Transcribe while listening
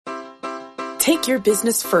Take your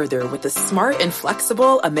business further with the smart and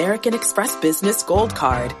flexible American Express Business Gold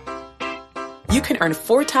Card. You can earn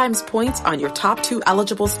 4 times points on your top 2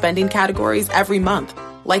 eligible spending categories every month,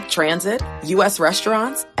 like transit, U.S.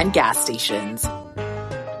 restaurants, and gas stations.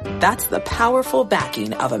 That's the powerful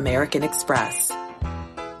backing of American Express.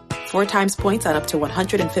 4 times points on up to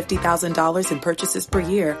 $150,000 in purchases per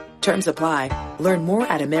year. Terms apply. Learn more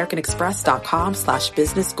at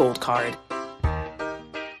americanexpress.com/business gold card.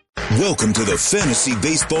 Welcome to the Fantasy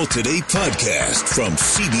Baseball Today podcast from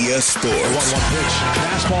CBS Sports. 1-1 pitch.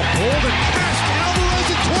 Fastball pulled and passed. Alvarez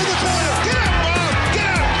it toward the corner. Get up, Bob! Get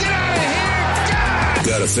up! Get out of here! God!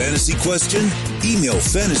 Got a fantasy question? Email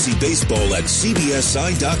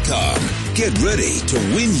fantasybaseball@cbsi.com. Get ready to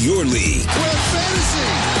win your league. Where fantasy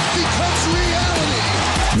becomes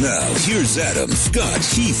reality. Now, here's Adam, Scott,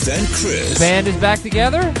 Heath, and Chris. Band is back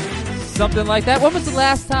together? Something like that. When was the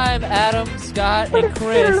last time Adam, Scott, and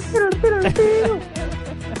Chris...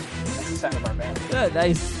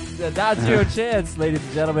 Nice. Non-zero chance, ladies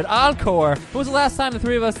and gentlemen. Encore. When was the last time the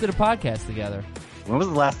three of us did a podcast together? When was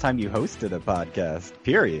the last time you hosted a podcast?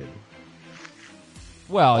 Period.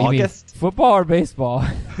 Well, you August? mean football or baseball?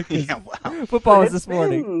 Yeah, wow. Football was this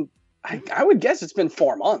morning. I would guess it's been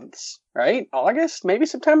 4 months, right? August, maybe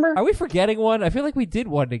September? Are we forgetting one? I feel like we did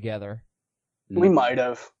one together. We might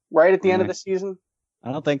have. Right at the end of the season?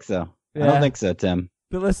 I don't think so. Yeah. I don't think so, Tim.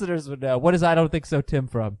 The listeners would know. What is I don't think so, Tim,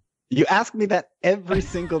 from? You ask me that every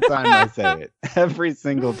single time I say it. Every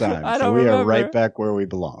single time. I So don't we remember. are right back where we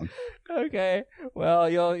belong. Okay. Well,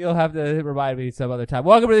 you'll have to remind me some other time.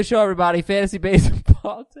 Welcome to the show, everybody. Fantasy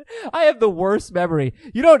Baseball. I have the worst memory.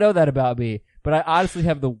 You don't know that about me, but I honestly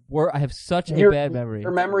have I have such a bad memory.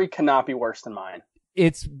 Your memory cannot be worse than mine.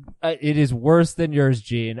 It is worse than yours,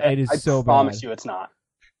 Gene. It is so bad. I promise you it's not.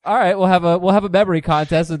 All right, we'll have a memory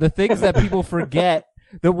contest of the things that people forget,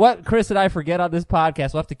 what Chris and I forget on this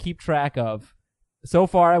podcast. We'll have to keep track of. So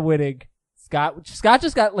far, I'm winning. Scott just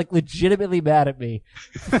got legitimately mad at me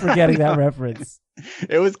for forgetting that reference.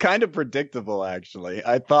 It was kind of predictable, actually.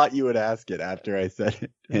 I thought you would ask it after I said it,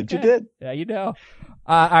 and you did. Yeah, you know.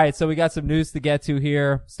 All right, so we got some news to get to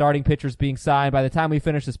here. Starting pitchers being signed. By the time we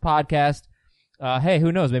finish this podcast, hey,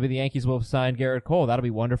 who knows? Maybe the Yankees will have signed Garrett Cole. That'll be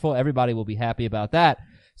wonderful. Everybody will be happy about that.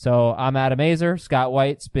 So I'm Adam Azer. Scott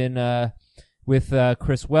White's been with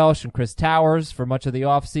Chris Welsh and Chris Towers for much of the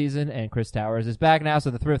offseason, and Chris Towers is back now. So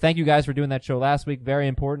thank you guys for doing that show last week. Very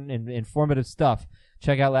important and informative stuff.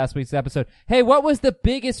 Check out last week's episode. Hey, what was the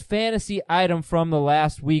biggest fantasy item from the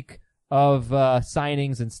last week of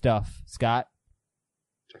signings and stuff, Scott?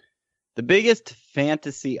 The biggest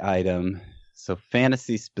fantasy item, so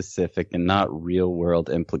fantasy specific and not real world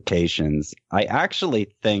implications, I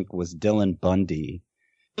actually think was Dylan Bundy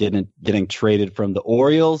getting traded from the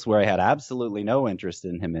Orioles, where I had absolutely no interest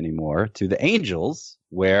in him anymore, to the Angels,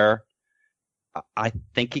 where I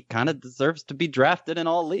think he kind of deserves to be drafted in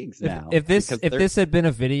all leagues now. If this had been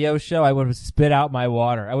a video show, I would have spit out my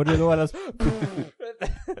water. I would have been the one else.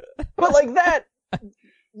 But like that,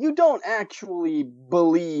 you don't actually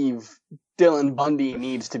believe Dylan Bundy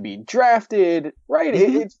needs to be drafted, right?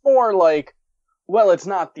 Mm-hmm. It's more like, well, it's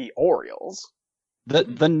not the Orioles.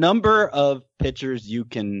 The number of pitchers you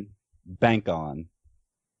can bank on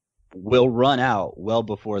will run out well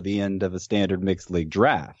before the end of a standard mixed league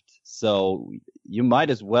draft. So you might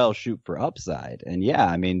as well shoot for upside. And yeah,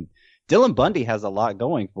 I mean, Dylan Bundy has a lot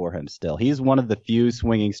going for him still. He's one of the few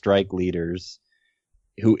swinging strike leaders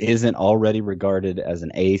who isn't already regarded as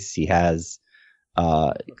an ace. He has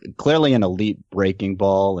clearly an elite breaking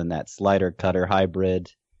ball and that slider cutter hybrid.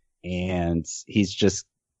 And he's just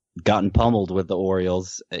gotten pummeled with the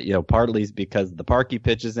Orioles, partly because the park he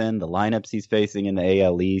pitches in, the lineups he's facing in the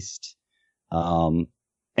AL East, and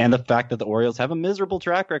the fact that the Orioles have a miserable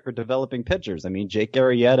track record developing pitchers. I mean, Jake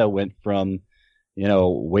Arrieta went from,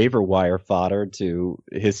 waiver wire fodder to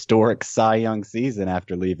historic Cy Young season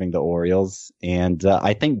after leaving the Orioles. And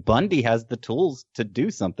I think Bundy has the tools to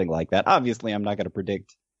do something like that. Obviously, I'm not going to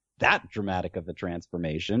predict that dramatic of a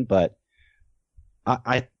transformation, but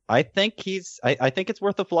I think I think it's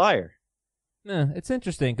worth a flyer. Yeah, it's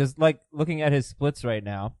interesting because, looking at his splits right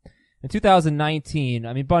now, in 2019,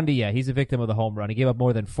 I mean, Bundy, yeah, he's a victim of the home run. He gave up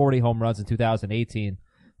more than 40 home runs in 2018.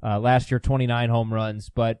 Last year, 29 home runs,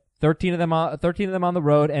 but 13 of them on the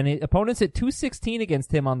road, and opponents hit .216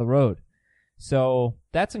 against him on the road. So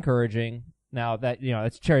that's encouraging. Now that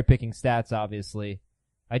it's cherry picking stats, obviously.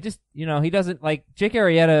 I just he doesn't Jake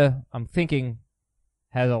Arrieta. I'm thinking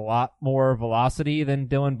has a lot more velocity than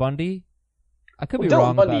Dylan Bundy. I could be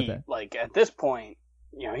wrong Bundy, about that. At this point,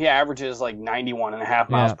 he averages 91.5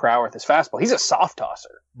 miles per hour with his fastball. He's a soft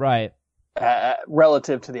tosser. Right.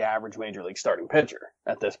 relative to the average major league starting pitcher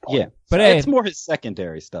at this point. Yeah, but so hey, it's more his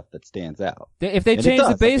secondary stuff that stands out. If they And change it the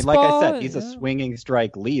does. I mean, baseball, like I said, he's a swinging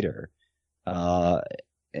strike leader.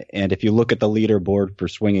 And if you look at the leaderboard for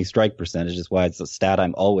swinging strike percentage, is why it's a stat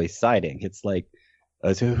I'm always citing. It's like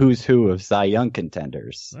a who's who of Cy Young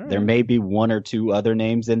contenders. All right. There may be one or two other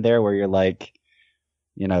names in there where you're like,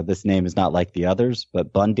 this name is not like the others,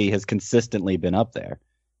 but Bundy has consistently been up there.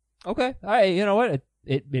 Okay. All right. You know what?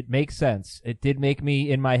 It makes sense. It did make me,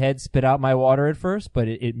 in my head, spit out my water at first, but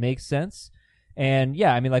it makes sense. And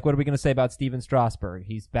yeah, I mean, like, what are we going to say about Steven Strasburg?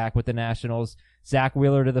 He's back with the Nationals. Zach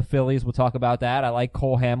Wheeler to the Phillies. We'll talk about that. I like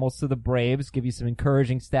Cole Hamels to the Braves. Give you some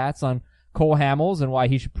encouraging stats on Cole Hamels and why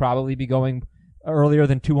he should probably be going earlier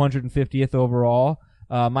than 250th overall.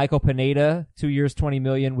 Michael Pineda, 2 years, $20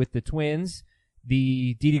 million with the Twins.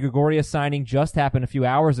 The Didi Gregorius signing just happened a few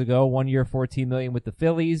hours ago. 1 year, $14 million with the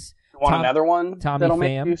Phillies. Want another one Tommy that'll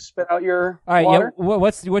Pham. make you spit out your All right, water? yeah.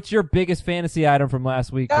 What's your biggest fantasy item from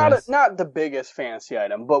last week, Chris? Not the biggest fantasy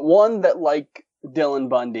item, but one that, like Dylan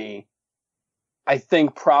Bundy, I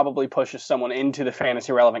think probably pushes someone into the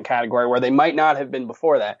fantasy relevant category where they might not have been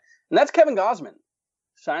before that. And that's Kevin Gausman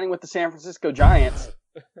signing with the San Francisco Giants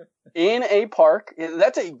in a park.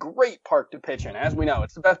 That's a great park to pitch in. As we know,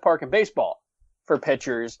 it's the best park in baseball for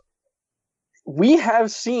pitchers. We have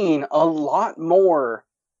seen a lot more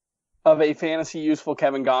of a fantasy useful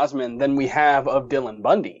Kevin Gausman than we have of Dylan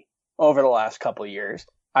Bundy over the last couple of years,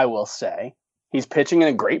 I will say. He's pitching in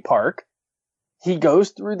a great park. He goes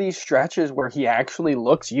through these stretches where he actually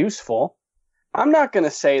looks useful. I'm not going to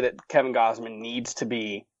say that Kevin Gausman needs to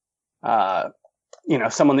be,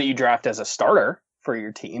 someone that you draft as a starter for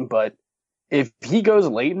your team, but if he goes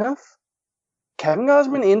late enough, Kevin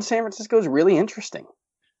Gausman in San Francisco is really interesting.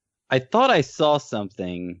 I thought I saw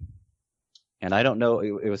something, and I don't know,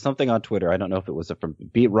 it was something on Twitter. I don't know if it was from a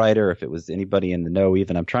beat writer, if it was anybody in the know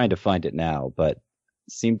even. I'm trying to find it now, but it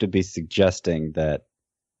seemed to be suggesting that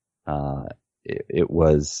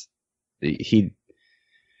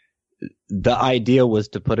the idea was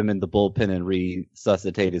to put him in the bullpen and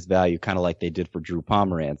resuscitate his value, kind of like they did for Drew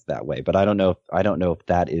Pomeranz that way. But I don't know if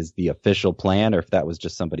that is the official plan or if that was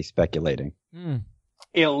just somebody speculating.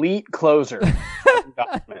 Elite closer.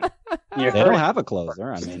 They don't have a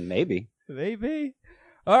closer. I mean, maybe.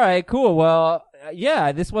 All right, cool. Well,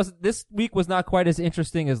 yeah, this week was not quite as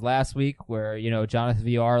interesting as last week, where Jonathan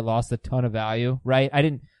VR lost a ton of value. Right?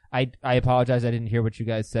 I apologize. I didn't hear what you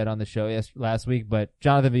guys said on the show last week, but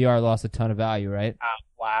Jonathan VR lost a ton of value. Right?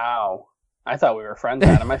 Wow. I thought we were friends,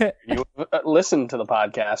 Adam. I figured you listened to the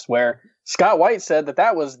podcast where Scott White said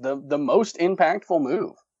that was the most impactful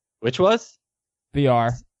move. Which was?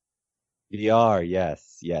 VR,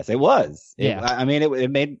 yes, it was. Yeah.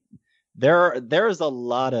 It made there's a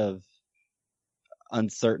lot of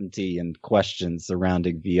uncertainty and questions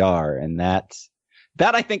surrounding VR, and that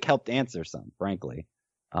I think helped answer some, frankly,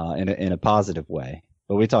 in a positive way.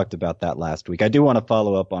 But we talked about that last week. I do want to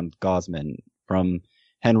follow up on Gausman from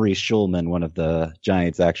Henry Schulman, one of the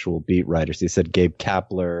Giants' actual beat writers. He said Gabe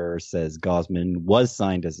Kapler says Gausman was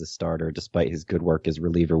signed as a starter despite his good work as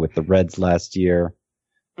reliever with the Reds last year.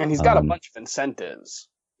 And he's got a bunch of incentives.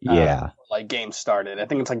 Like games started. I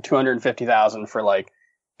think it's like $250,000 for like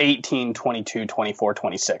 18, 22, 24,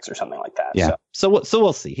 26 or something like that. Yeah. So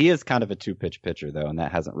we'll see. He is kind of a two-pitch pitcher, though, and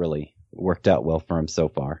that hasn't really worked out well for him so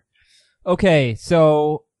far. Okay,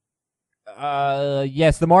 so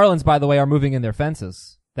yes, the Marlins, by the way, are moving in their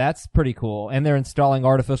fences. That's pretty cool. And they're installing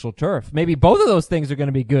artificial turf. Maybe both of those things are going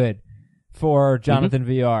to be good for Jonathan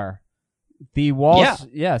VR. The walls,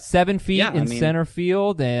 7 feet in center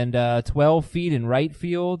field and 12 feet in right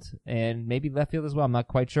field and maybe left field as well. I'm not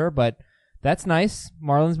quite sure, but that's nice.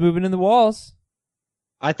 Marlins moving in the walls.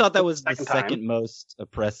 I thought that was the second most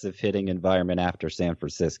oppressive hitting environment after San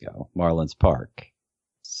Francisco, Marlins Park.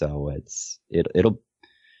 So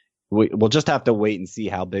we'll just have to wait and see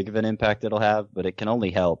how big of an impact it'll have, but it can only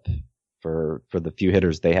help for the few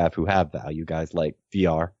hitters they have who have value, guys like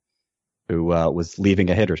VR, who was leaving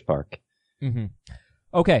a hitter's park. Mm-hmm.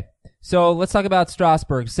 Okay, so let's talk about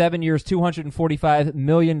Strasburg. 7 years, $245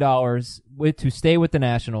 million to stay with the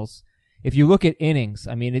Nationals. If you look at innings,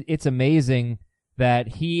 it's amazing that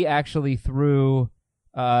he actually threw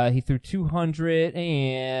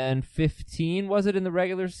 215, was it in the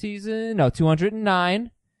regular season? No, 209.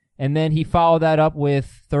 And then he followed that up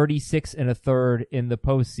with 36 1/3 in the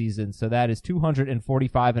postseason. So that is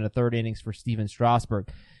 245 1/3 innings for Steven Strasburg.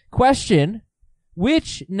 Question: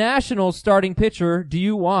 which Nationals starting pitcher do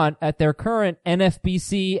you want at their current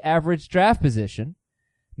NFBC average draft position?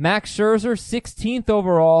 Max Scherzer, 16th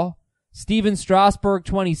overall, Steven Strasburg,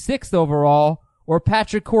 26th overall, or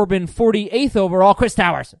Patrick Corbin 48th overall? Chris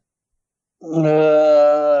Towers.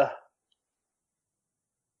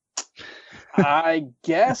 I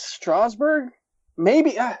guess Strasburg.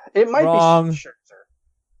 Maybe it might Wrong. be Scherzer.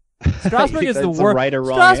 Strasburg is the That's a worst. right or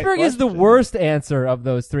wrong Strasburg is the question. worst answer of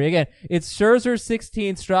those three. Again, it's Scherzer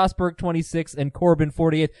 16th, Strasburg 26th, and Corbin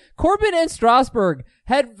 48th. Corbin and Strasburg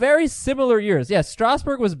had very similar years. Yes,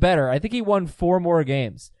 Strasburg was better. I think he won 4 more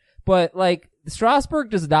games. But like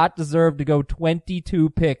Strasburg does not deserve to go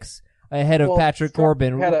 22 picks ahead of Patrick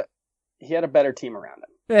Corbin. He had a better team around him.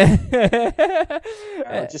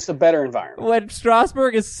 Just a better environment. When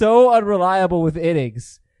Strasburg is so unreliable with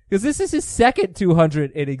innings. Because this is his second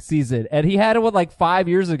 200 inning season, and he had it like 5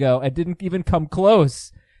 years ago and didn't even come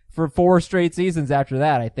close for 4 straight seasons after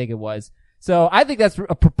that, I think it was. So I think that's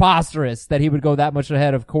preposterous that he would go that much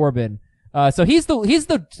ahead of Corbin. So he's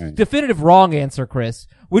the definitive wrong answer, Chris.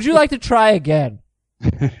 Would you like to try again?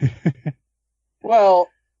 Well,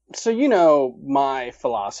 so you know my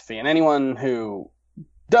philosophy, and anyone who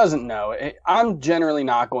doesn't know, I'm generally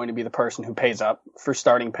not going to be the person who pays up for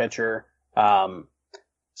starting pitcher.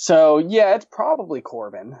 So yeah, it's probably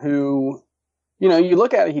Corbin who, you know, you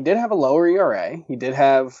look at it, he did have a lower ERA. He did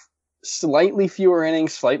have slightly fewer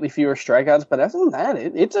innings, slightly fewer strikeouts, but other than that,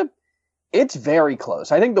 it's very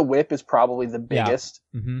close. I think the whip is probably the biggest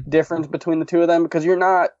difference between the two of them, because you're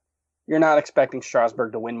not expecting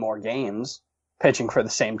Strasburg to win more games pitching for the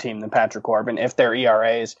same team than Patrick Corbin if their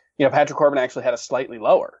ERAs, you know, Patrick Corbin actually had a slightly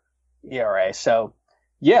lower ERA. So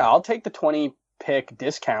yeah, I'll take the 20 pick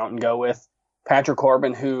discount and go with Patrick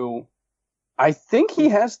Corbin, who I think he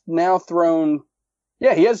has now thrown,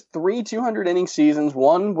 he has 3 200 inning seasons,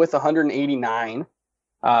 one with 189.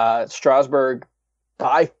 Strasburg,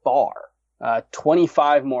 by far,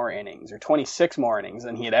 25 more innings or 26 more innings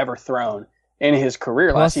than he had ever thrown in his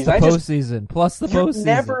career last season. Plus the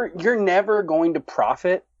postseason. You're never going to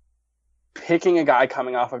profit picking a guy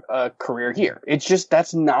coming off a career year. It's just,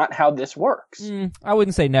 that's not how this works. I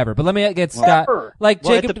wouldn't say never, but let me get Scott. Never. Like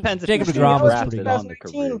Well, Jacob, it depends if Jacob you're DeGrom was drafted pretty on good. the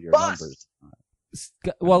career year Bust. numbers.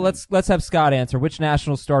 Well, let's have Scott answer. Which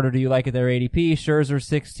national starter do you like at their ADP? Scherzer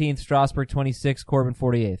 16th, Strasburg 26th, Corbin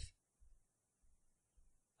 48th.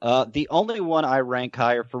 The only one I rank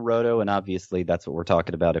higher for Roto, and obviously that's what we're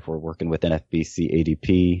talking about if we're working with NFBC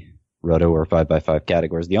ADP, Roto or 5x5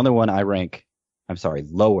 categories. The only one I rank,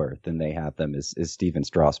 lower than they have them is Steven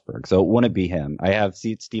Strasburg. So it wouldn't be him. I have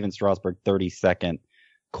Steven Strasburg 32nd,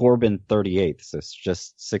 Corbin 38th. So it's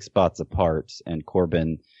just 6 spots apart, and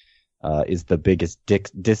Corbin is the biggest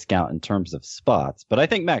discount in terms of spots. But I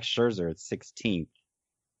think Max Scherzer at 16th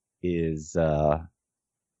is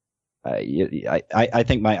I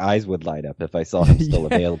think my eyes would light up if I saw him still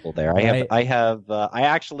available there. I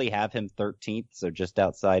actually have him 13th, so just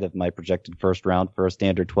outside of my projected first round for a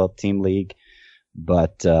standard 12-team league,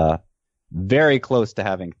 but very close to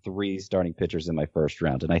having 3 starting pitchers in my first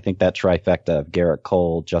round. And I think that trifecta of Garrett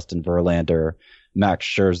Cole, Justin Verlander, Max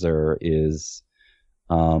Scherzer is,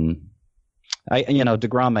 DeGrom,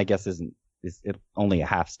 I guess is only a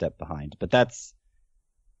half step behind, but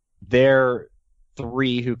they're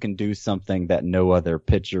 3 who can do something that no other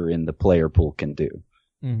pitcher in the player pool can do.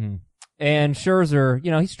 Mm-hmm. And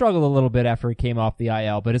Scherzer, he struggled a little bit after he came off the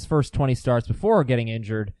IL, but his first 20 starts before getting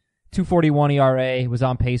injured, 2.41 ERA, was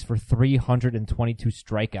on pace for 322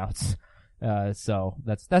 strikeouts. So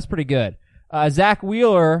that's pretty good. Zach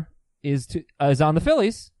Wheeler is on the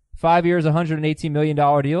Phillies. 5 years, $118 million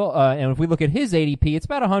deal. And if we look at his ADP, it's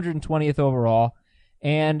about 120th overall.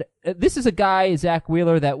 And this is a guy, Zach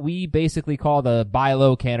Wheeler, that we basically call the buy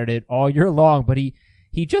low candidate all year long, but he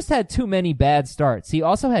just had too many bad starts. He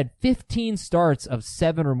also had 15 starts of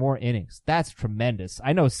 7 or more innings. That's tremendous.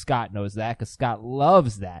 I know Scott knows that because Scott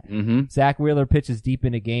loves that. Mm-hmm. Zach Wheeler pitches deep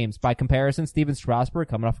into games. By comparison, Steven Strasburg,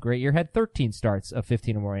 coming off a great year, had 13 starts of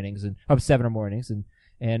 15 or more innings and of 7 or more innings,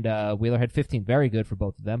 and Wheeler had 15. Very good for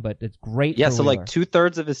both of them, but it's great. Yeah, for so Wheeler. like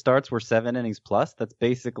 2/3 of his starts were 7 innings plus. That's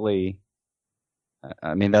basically,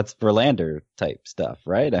 that's Verlander type stuff,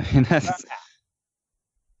 right? I mean, that's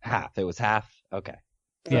half. It was half. Okay.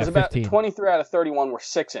 It was about 23 out of 31 were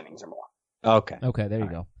 6 innings or more. Okay. Okay, there you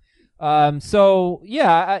go. So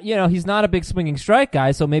yeah, he's not a big swinging strike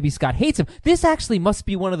guy, so maybe Scott hates him. This actually must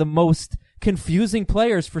be one of the most confusing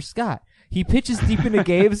players for Scott. He pitches deep into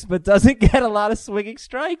games, but doesn't get a lot of swinging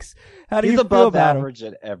strikes. How do He's you feel above about average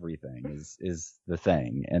at everything is the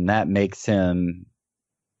thing, and that makes him,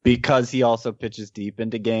 because he also pitches deep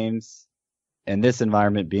into games, in this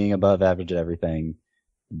environment being above average at everything,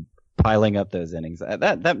 piling up those innings,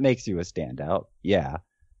 that makes you a standout. Yeah.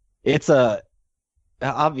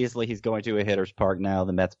 Obviously he's going to a hitter's park now.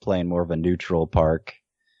 The Mets play in more of a neutral park.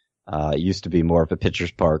 It used to be more of a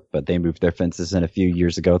pitcher's park, but they moved their fences in a few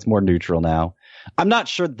years ago. It's more neutral now. I'm not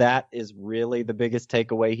sure that is really the biggest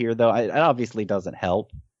takeaway here, though. It obviously doesn't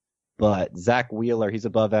help. But Zach Wheeler, he's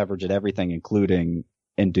above average at everything, including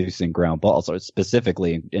inducing ground balls, or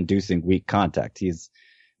specifically inducing weak contact. He's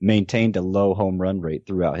maintained a low home run rate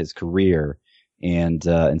throughout his career, and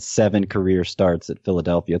in 7 career starts at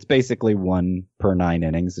Philadelphia, it's basically 1 per 9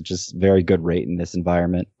 innings, which is very good rate in this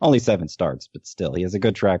environment. Only 7 starts, but still, he has a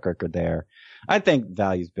good track record there. I think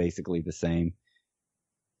value's basically the same.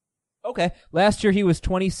 Okay. Last year he was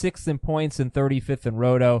 26th in points and 35th in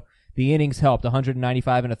roto. The innings helped,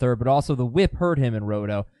 195 and a third, but also the whip hurt him in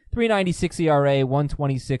roto. 396 ERA,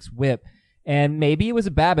 126 whip. And maybe it was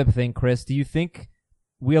a BABIP thing, Chris. Do you think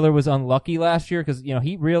Wheeler was unlucky last year? Because,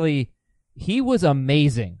 he was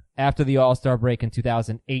amazing after the All-Star break in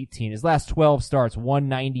 2018. His last 12 starts,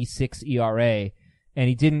 196 ERA, and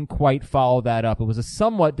he didn't quite follow that up. It was a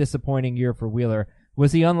somewhat disappointing year for Wheeler.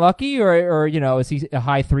 Was he unlucky, or is he a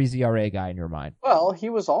high 3s ERA guy in your mind? Well, he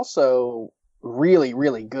was also really,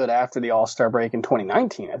 really good after the All-Star break in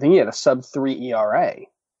 2019. I think he had a sub-3 ERA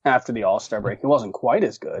after the All-Star break. He wasn't quite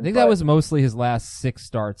as good. I think that was mostly his last 6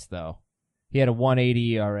 starts, though. He had a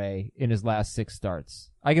 180 ERA in his last 6 starts.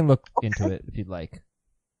 I can look into it if you'd like.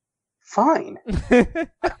 Fine.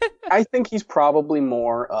 I think he's probably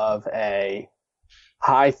more of a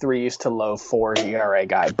high 3s to low 4s ERA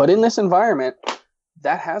guy. But in this environment,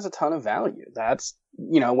 that has a ton of value. That's,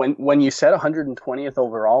 when you said 120th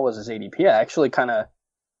overall was his ADP, I actually kind of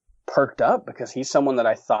perked up because he's someone that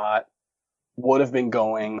I thought would have been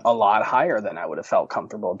going a lot higher than I would have felt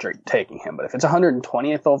comfortable taking him. But if it's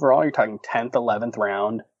 120th overall, you're talking 10th, 11th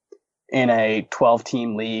round in a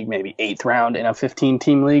 12-team league, maybe 8th round in a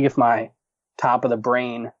 15-team league, if my top of the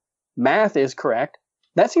brain math is correct.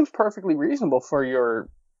 That seems perfectly reasonable for your,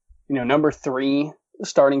 number 3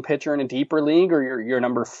 starting pitcher in a deeper league, or your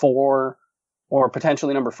number 4 or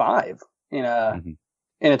potentially number 5 in a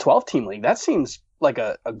 12-team league. That seems like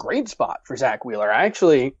a great spot for Zach Wheeler. I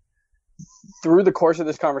actually, through the course of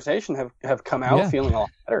this conversation, have come out feeling a lot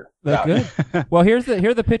better. That's good. Well, here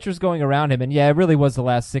are the pitchers going around him, and it really was the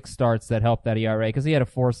last 6 starts that helped that ERA, because he had a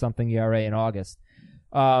 4-something ERA in August.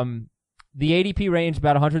 The ADP range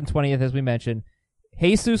about 120th, as we mentioned.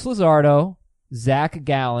 Jesus Luzardo, Zach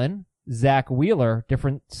Gallen, Zach Wheeler,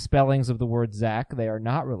 different spellings of the word Zach. They are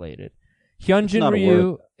not related. Hyunjin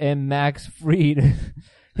Ryu and Max Fried.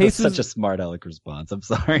 That's such a smart aleck response. I'm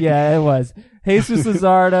sorry. Yeah, it was. Jesus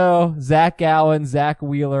Luzardo, Zach Gallen, Zach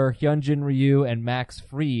Wheeler, Hyunjin Ryu, and Max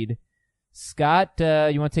Fried. Scott,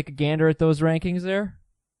 you want to take a gander at those rankings there?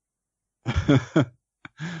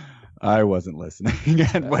 I wasn't listening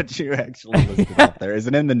at what you actually listed up there. Is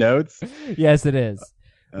it in the notes? Yes, it is.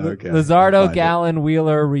 Okay. Luzardo, Gallen,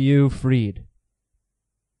 Wheeler, Ryu, Fried.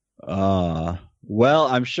 Well,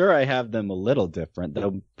 I'm sure I have them a little different,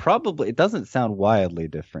 though probably it doesn't sound wildly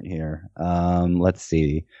different here. Let's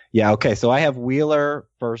see. Yeah, okay, so I have Wheeler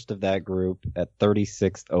first of that group at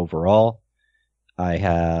 36th overall. I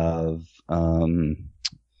have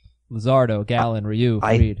Luzardo, Gallen, Ryu,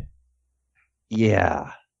 Fried.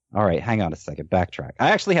 Yeah. All right, hang on a second. Backtrack.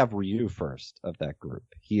 I actually have Ryu first of that group.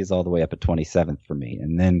 He is all the way up at 27th for me,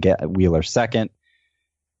 and then get Wheeler second.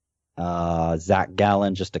 Zach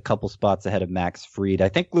Gallen just a couple spots ahead of Max Fried. I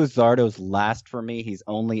think Luzardo's last for me. He's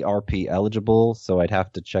only RP eligible, so I'd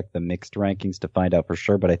have to check the mixed rankings to find out for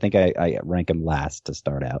sure, but I think I rank him last to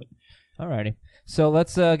start out. Alrighty. So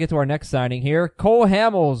let's get to our next signing here. Cole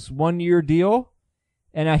Hamels, 1-year deal.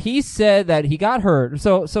 And he said that he got hurt.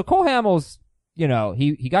 So Cole Hamels,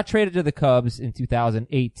 he got traded to the Cubs in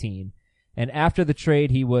 2018. And after the trade,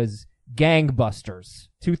 he was gangbusters.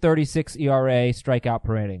 2.36 ERA, strikeout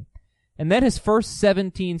per inning. And then his first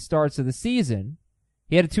 17 starts of the season,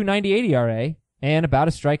 he had a 2.98 ERA and about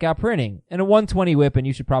a strikeout per inning and a 120 whip, and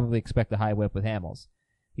you should probably expect a high whip with Hamels.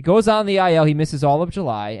 He goes on the IL, he misses all of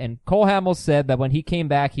July, and Cole Hamels said that when he came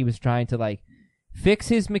back, he was trying to fix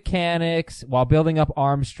his mechanics while building up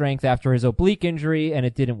arm strength after his oblique injury, and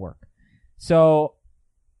it didn't work. So,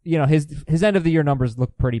 his end of the year numbers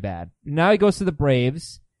look pretty bad. Now he goes to the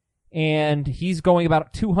Braves, and he's going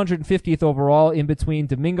about 250th overall in between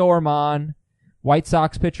Domingo Germán, White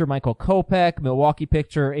Sox pitcher Michael Kopech, Milwaukee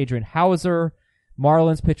pitcher Adrian Hauser,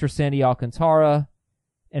 Marlins pitcher Sandy Alcantara.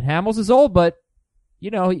 And Hamels is old, but, he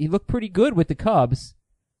looked pretty good with the Cubs.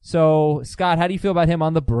 So, Scott, how do you feel about him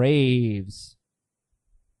on the Braves?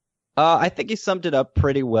 I think he summed it up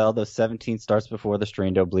pretty well. Those 17 starts before the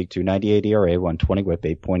strained oblique, 2.98 ERA, 120 whip,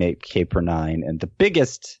 8.8 K per 9. And the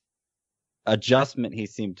biggest adjustment he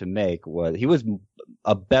seemed to make was he was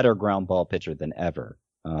a better ground ball pitcher than ever.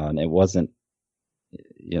 It wasn't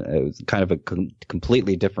it was kind of a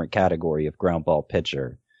completely different category of ground ball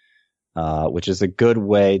pitcher, which is a good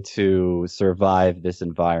way to survive this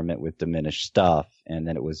environment with diminished stuff. And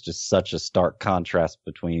then it was just such a stark contrast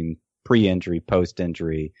between pre-injury,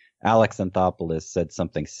 post-injury. Alex Anthopoulos said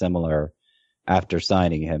something similar after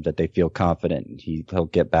signing him, that they feel confident he'll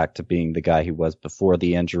get back to being the guy he was before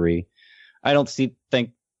the injury. I don't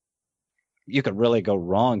think you could really go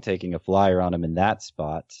wrong taking a flyer on him in that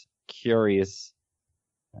spot. Curious.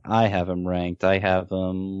 I have him ranked. I have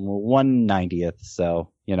him 190th.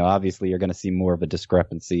 So, obviously you're going to see more of a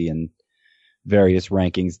discrepancy in various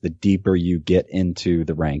rankings the deeper you get into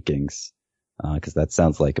the rankings, because that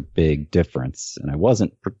sounds like a big difference. And I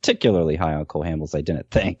wasn't particularly high on Cole Hamels, I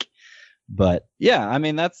didn't think. But yeah, I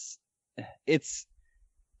mean,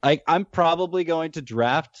 I'm probably going to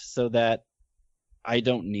draft so that I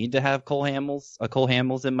don't need to have Cole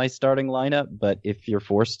Hamels in my starting lineup. But if you're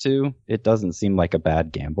forced to, it doesn't seem like a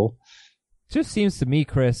bad gamble. Just seems to me,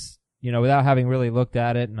 Chris, without having really looked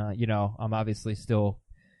at it, and I'm obviously still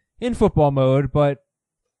in football mode, but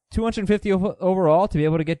 250 overall to be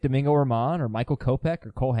able to get Domingo Germán or Michael Kopech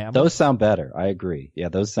or Cole Hamels. Those sound better. I agree. Yeah,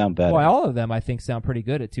 those sound better. Well, all of them I think sound pretty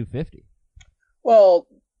good at 250. Well,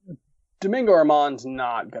 Domingo Germán's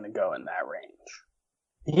not going to go in that range.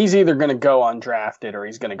 He's either going to go undrafted or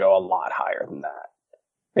he's going to go a lot higher than that.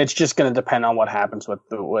 It's just going to depend on what happens with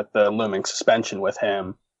the looming suspension with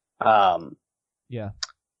him. Yeah.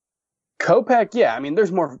 Kopech, yeah, I mean,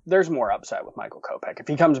 there's more upside with Michael Kopech. If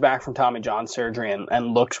he comes back from Tommy John surgery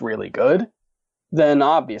and looks really good, then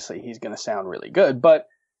obviously he's going to sound really good. But,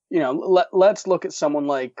 let's look at someone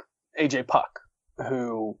like AJ Puck,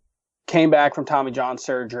 who came back from Tommy John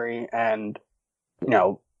surgery and,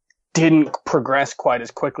 didn't progress quite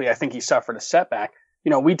as quickly. I think he suffered a setback.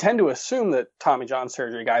 We tend to assume that Tommy John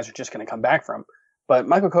surgery guys are just going to come back from. But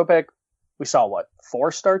Michael Kopech, we saw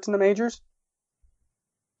 4 starts in the majors?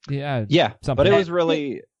 Yeah. But it was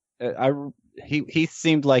really, he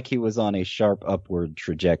seemed like he was on a sharp upward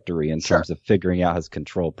trajectory in terms of figuring out his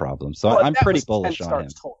control problems. So I'm pretty bullish on him.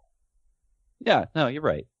 Total. Yeah, no, you're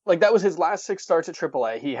right. That was his last 6 starts at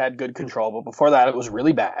AAA. He had good control, but before that, it was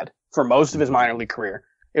really bad for most of his minor league career.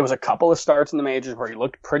 It was a couple of starts in the majors where he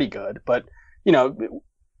looked pretty good, but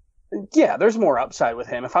there's more upside with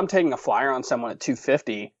him. If I'm taking a flyer on someone at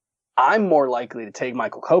 250, I'm more likely to take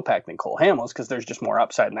Michael Kopech than Cole Hamels because there's just more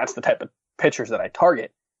upside, and that's the type of pitchers that I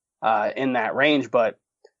target in that range. But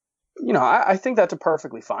I think that's a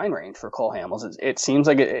perfectly fine range for Cole Hamels. It seems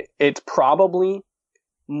like it's probably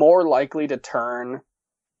more likely to turn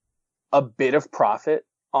a bit of profit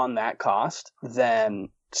on that cost than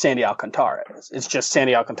Sandy Alcantara is. It's just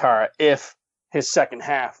Sandy Alcantara, if his second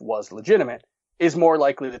half was legitimate, is more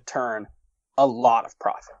likely to turn a lot of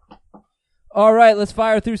profit. All right, let's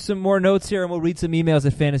fire through some more notes here, and we'll read some emails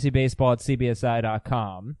at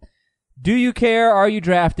fantasybaseball@cbsi.com. Do you care? Are you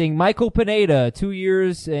drafting Michael Pineda, 2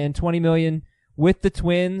 years and $20 million with the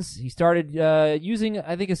Twins? He started using,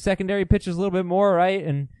 I think, his secondary pitches a little bit more, right?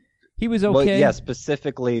 And he was okay. Well, yeah,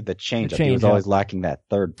 specifically the changeup. He was always lacking that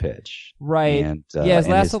third pitch. Right. And, his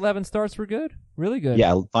last 11 starts were good. Really good.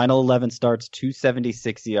 Yeah, final 11 starts,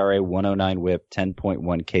 2.76 ERA, 109 WHIP,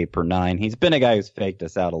 10.1 K per 9. He's been a guy who's faked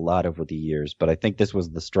us out a lot over the years, but I think this was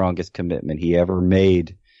the strongest commitment he ever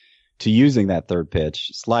made to using that third pitch.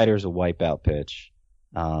 Slider's a wipeout pitch.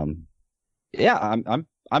 I'm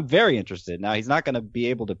very interested. Now, he's not going to be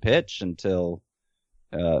able to pitch until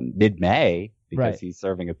mid-May, because he's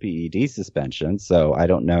serving a PED suspension. So I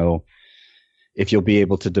don't know if you'll be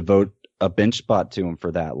able to devote a bench spot to him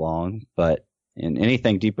for that long. But in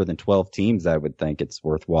anything deeper than 12 teams, I would think it's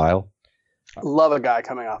worthwhile. Love a guy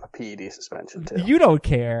coming off a PED suspension, too. You don't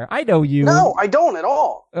care. I know you. No, I don't at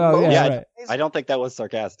all. Oh, right. I don't think that was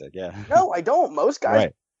sarcastic, yeah. No, I don't. Most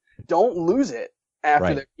guys don't lose it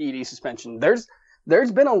after their PED suspension. There's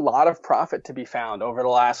been a lot of profit to be found over the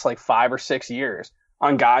last 5 or 6 years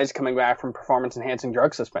on guys coming back from performance-enhancing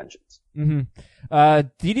drug suspensions. Mm-hmm.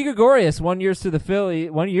 Didi Gregorius, 1 year to the Phillies.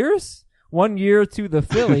 1 year? 1 year to the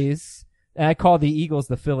Phillies. And I called the Eagles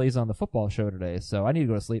the Phillies on the football show today, so I need to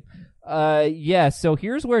go to sleep. So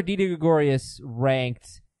here's where Didi Gregorius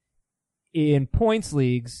ranked in points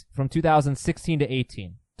leagues from 2016 to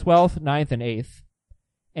 18. 12th, 9th, and 8th.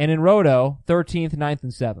 And in Roto, 13th, 9th,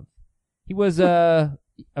 and 7th. He was a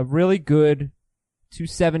really good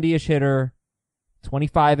 270-ish hitter,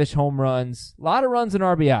 25-ish home runs, a lot of runs and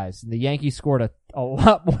RBIs. And the Yankees scored a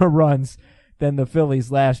lot more runs than the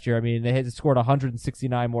Phillies last year. I mean, they had scored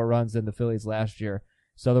 169 more runs than the Phillies last year.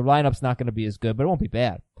 So the lineup's not going to be as good, but it won't be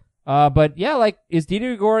bad. But yeah, is Didi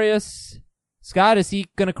Gregorius, Scott, is he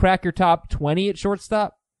going to crack your top 20 at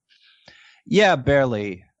shortstop? Yeah,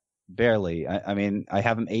 barely. I mean, I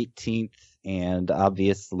have him 18th, and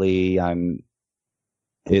obviously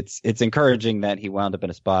it's encouraging that he wound up in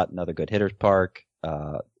a spot, another good hitter's park.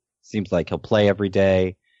 Seems like he'll play every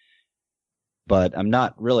day, but I'm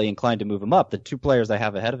not really inclined to move him up. The two players I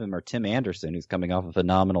have ahead of him are Tim Anderson, who's coming off a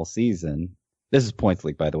phenomenal season. This is points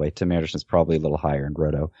league, by the way. Tim Anderson's probably a little higher in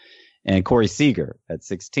Roto. And Corey Seager at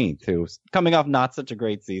 16th, who's coming off not such a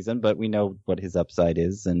great season, but we know what his upside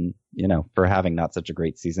is. And, for having not such a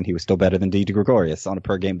great season, he was still better than Didi Gregorius on a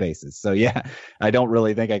per game basis. So yeah, I don't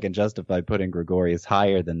really think I can justify putting Gregorius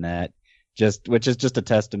higher than that, which is just a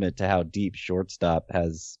testament to how deep shortstop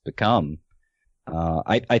has become.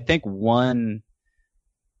 I think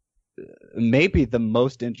maybe the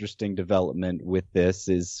most interesting development with this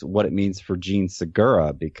is what it means for Gene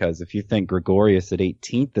Segura, because if you think Gregorius at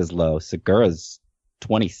 18th is low, Segura's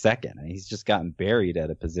 22nd. And he's just gotten buried at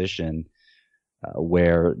a position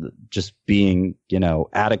where just being,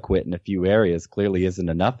 adequate in a few areas clearly isn't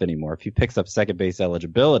enough anymore. If he picks up second base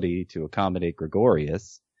eligibility to accommodate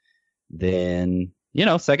Gregorius, then,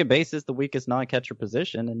 second base is the weakest non-catcher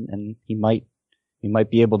position, and he might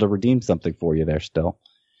be able to redeem something for you there still.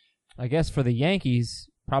 I guess for the Yankees,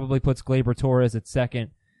 probably puts Gleyber Torres at second,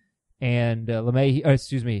 and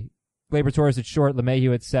Gleyber Torres at short,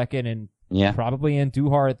 LeMahieu at second, and probably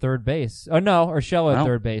Andujar at third base. Oh no, Urshela at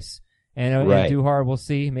third base, and Andujar we'll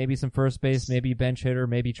see, maybe some first base, maybe bench hitter,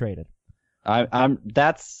 maybe traded.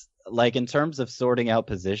 That's like in terms of sorting out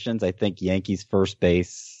positions, I think Yankees first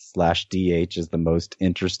base / DH is the most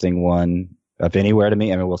interesting one of anywhere to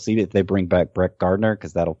me. I mean, we'll see if they bring back Brett Gardner,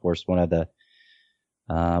 because that'll force one of the.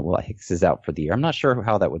 Hicks is out for the year. I'm not sure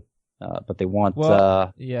how that would, but they want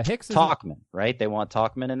Hicks Tauchman, right? They want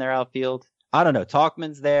Tauchman in their outfield. I don't know.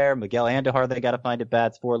 Tauchman's there. Miguel Andujar they got to find at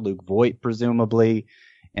bats for. Luke Voit presumably,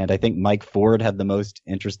 and I think Mike Ford had the most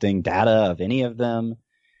interesting data of any of them.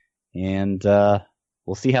 And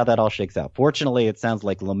we'll see how that all shakes out. Fortunately, it sounds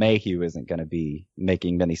like LeMahieu isn't going to be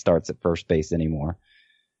making many starts at first base anymore.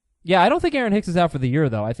 Yeah, I don't think Aaron Hicks is out for the year,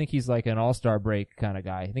 though. I think he's like an all-star break kind of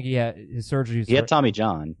guy. I think he had his surgery. He had Tommy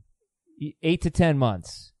John. 8 to 10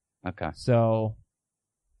 months. Okay. So,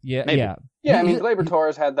 yeah. Maybe. Yeah. Yeah, I mean, Gleyber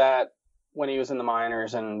Torres had that when he was in the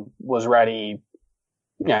minors and was ready,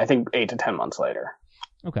 I think 8 to 10 months later.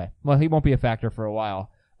 Okay. Well, he won't be a factor for a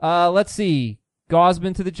while. Let's see.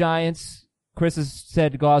 Gausman to the Giants. Chris has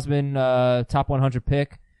said Gausman, top 100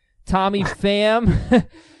 pick. Tommy Pham.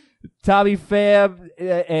 Tommy Pham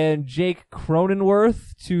and Jake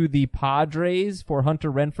Cronenworth to the Padres for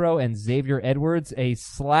Hunter Renfroe and Xavier Edwards, a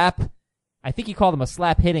slap. I think he called him a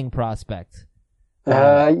slap hitting prospect.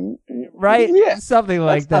 Right? Yeah. Something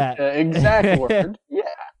like That's that. not the exact word.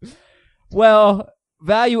 Yeah. Well,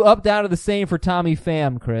 value up down to the same for Tommy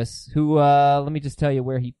Pham, Chris, who, let me just tell you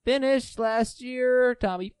where he finished last year.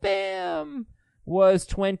 Tommy Pham was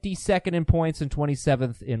 22nd in points and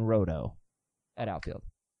 27th in Roto at outfield.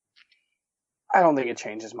 I don't think it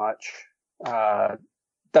changes much.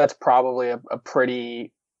 That's probably a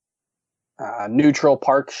pretty neutral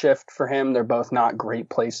park shift for him. They're both not great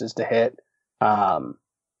places to hit.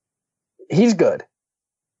 He's good.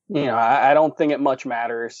 I don't think it much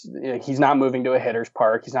matters. He's not moving to a hitter's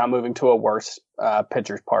park. He's not moving to a worse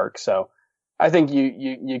pitcher's park. So I think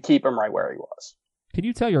you keep him right where he was. Can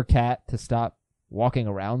you tell your cat to stop walking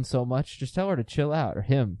around so much? Just tell her to chill out, or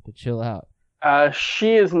him to chill out.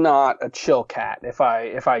 She is not a chill cat. If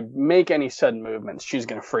I make any sudden movements, she's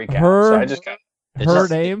gonna freak out. So I just got her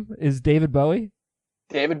name is David Bowie.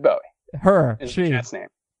 David Bowie. Her. Is She. the cat's name.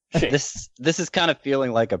 She. This is kind of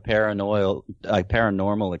feeling like a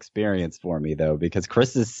paranormal experience for me though, because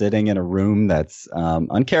Chris is sitting in a room that's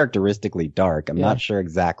uncharacteristically dark. I'm not sure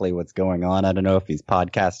exactly what's going on. I don't know if he's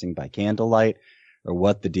podcasting by candlelight or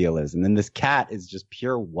what the deal is. And then this cat is just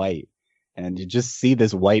pure white, and you just see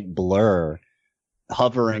this white blur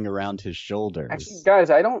hovering around his shoulders. Actually, guys,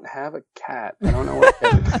 I don't have a cat. I don't know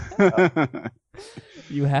what.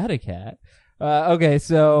 You had a cat. Okay,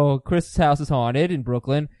 so Chris's house is haunted in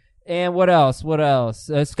Brooklyn. And what else?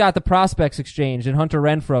 Scott, the prospects exchange and Hunter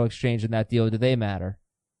Renfroe exchange in that deal, do they matter?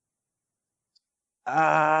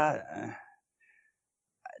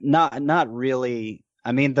 Not really.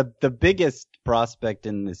 I mean, the biggest prospect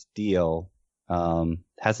in this deal,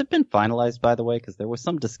 has it been finalized, by the way? Because there was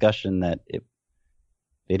some discussion that the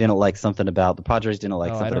Padres didn't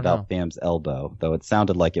like something about Pham's elbow, though it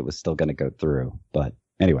sounded like it was still going to go through. But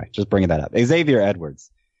anyway, just bringing that up. Xavier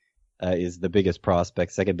Edwards is the biggest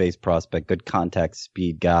prospect, second base prospect, good contact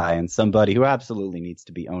speed guy, and somebody who absolutely needs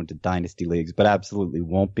to be owned in dynasty leagues, but absolutely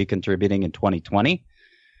won't be contributing in 2020.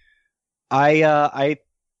 I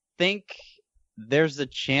think there's a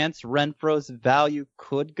chance Renfroe's value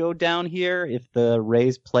could go down here if the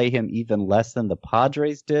Rays play him even less than the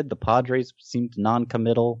Padres did. The Padres seemed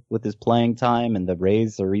non-committal with his playing time, and the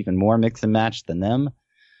Rays are even more mix and match than them.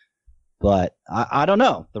 But I don't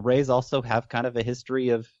know. The Rays also have kind of a history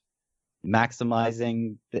of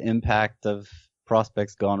maximizing the impact of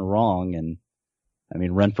prospects gone wrong. And I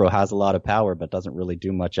mean, Renfroe has a lot of power, but doesn't really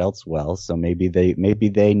do much else well. So maybe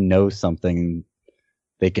they know something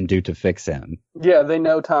they can do to fix him. Yeah, they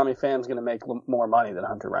know Tommy Pham's going to make more money than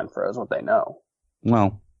Hunter Renfroe is what they know.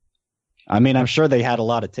 Well, I mean, I'm sure they had a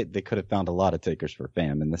lot of they could have found a lot of takers for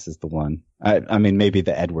Pham, and this is the one. I mean, maybe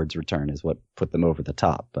the Edwards return is what put them over the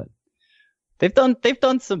top, but they've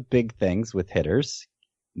done some big things with hitters,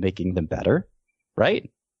 making them better,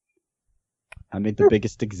 right? I mean, the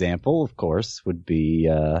biggest example, of course, would be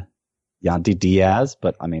Yandy Diaz,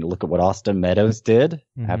 but I mean, look at what Austin Meadows did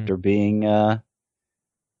after being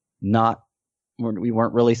we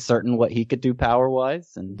weren't really certain what he could do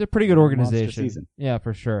power-wise. And they're a pretty good organization. Yeah,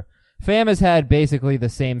 for sure. Pham has had basically the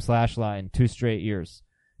same slash line 2 straight years.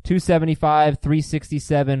 275,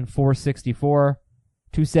 367, 464,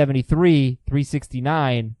 273,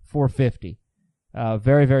 369, 450.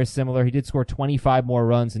 Very, very similar. He did score 25 more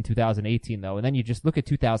runs in 2018, though. And then you just look at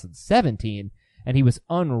 2017, and he was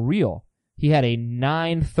unreal. He had a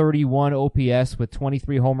 931 OPS with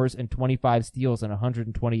 23 homers and 25 steals in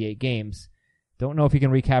 128 games. Don't know if he can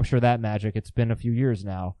recapture that magic. It's been a few years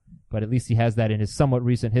now, but at least he has that in his somewhat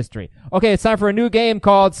recent history. Okay, it's time for a new game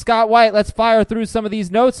called Scott White. Let's fire through some of these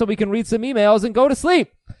notes so we can read some emails and go to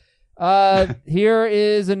sleep. Here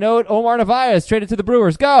is a note. Omar Narvaez traded to the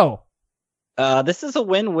Brewers. Go! This is a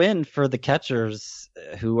win-win for the catchers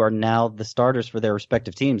who are now the starters for their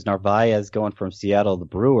respective teams. Narvaez going from Seattle to the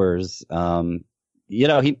Brewers.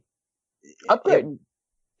 Upgrade.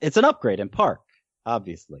 It's an upgrade in Park,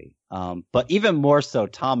 obviously. But even more so,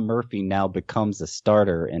 Tom Murphy now becomes a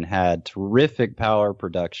starter and had terrific power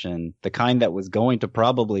production, the kind that was going to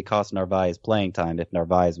probably cost Narvaez playing time if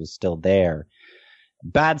Narvaez was still there.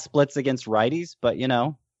 Bad splits against righties, but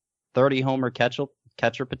 30 homer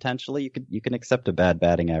catcher potentially, you can accept a bad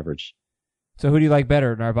batting average. So who do you like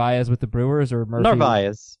better, Narvaez with the Brewers or Murphy?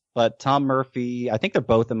 Narvaez, but Tom Murphy, I think they're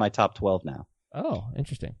both in my top 12 now. Oh,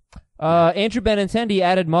 interesting. Andrew Benintendi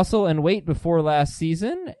added muscle and weight before last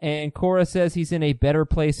season, and Cora says he's in a better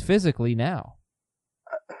place physically now.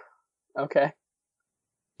 Okay.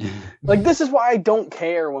 Like, this is why I don't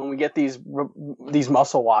care when we get these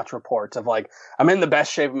muscle watch reports of, like, I'm in the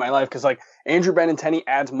best shape of my life because, like, Andrew Benintendi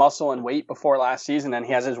adds muscle and weight before last season and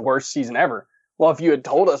he has his worst season ever. Well, if you had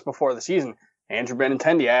told us before the season, Andrew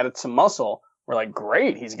Benintendi added some muscle, we're like,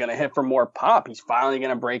 great, he's going to hit for more pop. He's finally going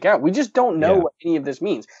to break out. We just don't know what any of this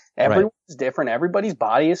means. Everyone's different. Everybody's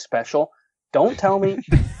body is special. Don't tell me.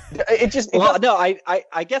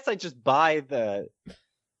 I guess I just buy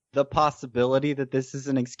the possibility that this is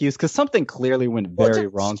an excuse because something clearly went very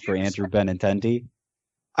wrong for Andrew Benintendi.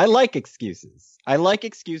 I like excuses. I like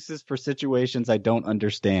excuses for situations I don't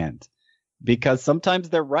understand because sometimes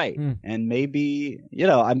they're right. And maybe,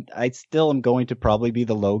 I still am going to probably be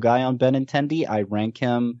the low guy on Benintendi. I rank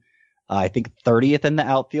him, I think 30th in the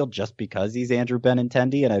outfield just because he's Andrew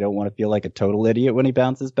Benintendi and I don't want to feel like a total idiot when he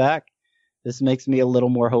bounces back. This makes me a little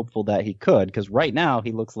more hopeful that he could because right now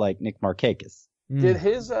he looks like Nick Markakis. Did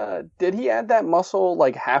he add that muscle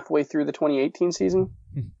like halfway through the 2018 season?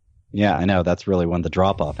 Yeah, I know. That's really when the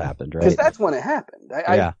drop-off happened, right? Because that's when it happened.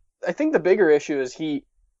 I think the bigger issue is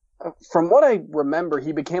from what I remember,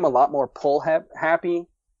 he became a lot more pull happy,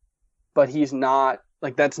 but he's not,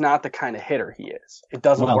 like, that's not the kind of hitter he is. It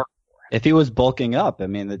doesn't work for him. If he was bulking up, I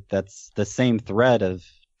mean, that's the same thread of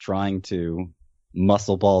trying to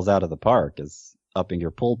muscle balls out of the park as upping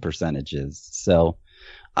your pull percentages. So,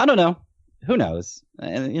 I don't know. Who knows?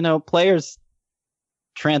 And, players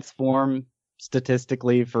transform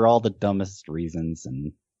statistically for all the dumbest reasons.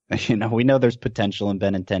 And, we know there's potential in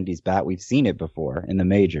Benintendi's bat. We've seen it before in the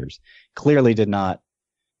majors. Clearly did not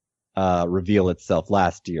reveal itself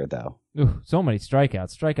last year, though. Ooh, so many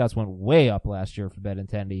strikeouts. Strikeouts went way up last year for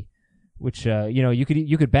Benintendi, which,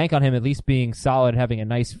 you could bank on him at least being solid, having a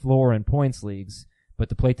nice floor in points leagues, but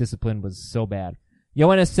the plate discipline was so bad.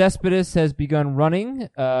 Yoenis Cespedes has begun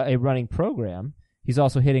a running program. He's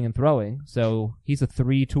also hitting and throwing, so he's a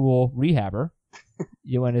 3-tool rehabber.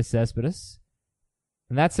 Yoenis Cespedes,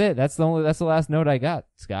 and that's it. That's the last note I got,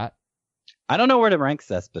 Scott. I don't know where to rank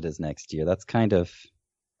Cespedes next year. That's kind of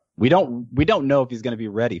we don't know if he's going to be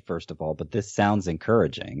ready. First of all, but this sounds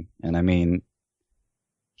encouraging, and I mean,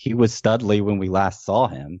 he was Studley when we last saw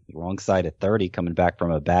him, wrong side at 30, coming back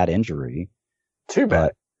from a bad injury. Too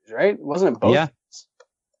bad, right? Wasn't it both? Yeah.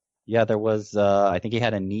 Yeah, there was, I think he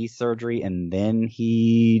had a knee surgery and then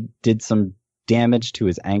he did some damage to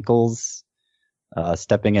his ankles,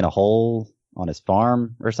 stepping in a hole on his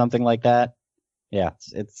farm or something like that. Yeah,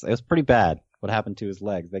 it was pretty bad what happened to his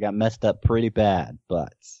legs. They got messed up pretty bad,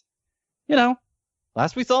 but,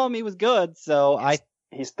 last we saw him, he was good. So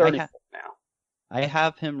he's 34 now. I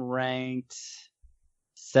have him ranked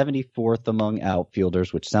 74th among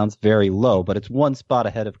outfielders, which sounds very low, but it's one spot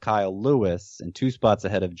ahead of Kyle Lewis and 2 spots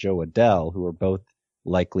ahead of Joe Adell, who are both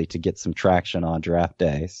likely to get some traction on draft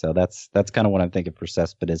day. So that's kind of what I'm thinking for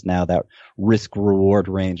Cespedes now, that risk-reward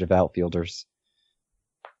range of outfielders.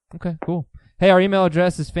 Okay, cool. Hey, our email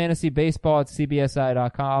address is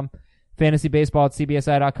fantasybaseball@cbsi.com.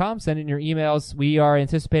 Fantasybaseball@cbsi.com. Send in your emails. We are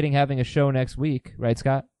anticipating having a show next week, right,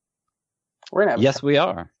 Scott? We're gonna have Yes, we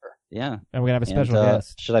are. Yeah. And we're going to have a special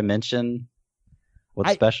guest. Should I mention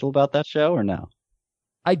what's special about that show or no?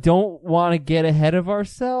 I don't want to get ahead of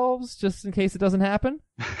ourselves just in case it doesn't happen.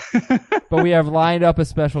 But we have lined up a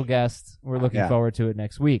special guest. We're looking forward to it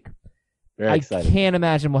next week. Very excited. I can't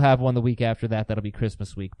imagine we'll have one the week after that. That'll be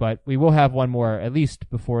Christmas week. But we will have one more at least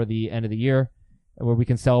before the end of the year where we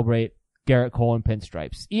can celebrate Garrett Cole and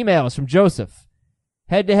pinstripes. Emails from Joseph.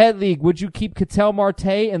 Head-to-head league, would you keep Ketel Marte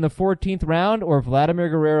in the 14th round or Vladimir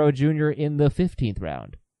Guerrero Jr. in the 15th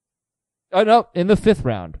round? Oh, no, in the 5th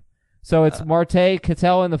round. So it's Marte,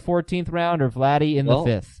 Ketel in the 14th round or Vladdy in the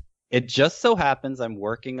 5th. It just so happens I'm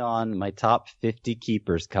working on my top 50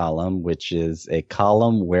 keepers column, which is a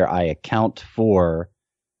column where I account for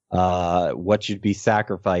what you'd be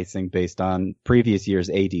sacrificing based on previous year's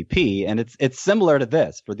ADP. And it's similar to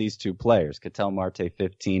this for these two players. Ketel Marte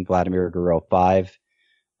 15, Vladimir Guerrero 5.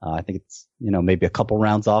 I think it's, maybe a couple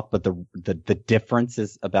rounds off, but the difference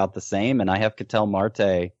is about the same. And I have Ketel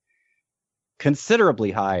Marte considerably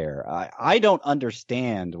higher. I don't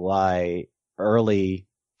understand why early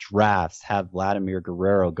drafts have Vladimir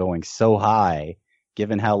Guerrero going so high,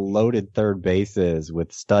 given how loaded third base is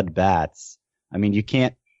with stud bats. I mean, you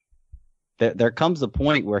can't, there comes a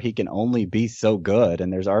point where he can only be so good,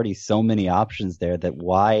 and there's already so many options there that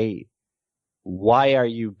why are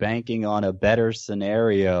you banking on a better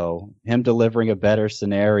scenario, him delivering a better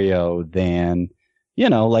scenario than,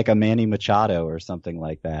 like a Manny Machado or something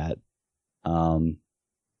like that?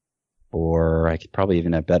 Or I could probably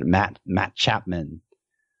even have better Matt Chapman.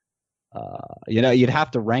 You'd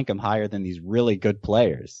have to rank him higher than these really good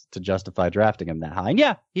players to justify drafting him that high. And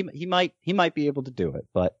yeah, he might be able to do it,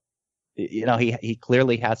 but he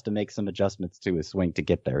clearly has to make some adjustments to his swing to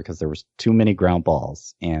get there because there was too many ground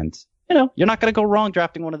balls. And you're not going to go wrong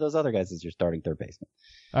drafting one of those other guys as your starting third baseman.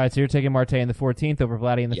 All right, so you're taking Marte in the 14th over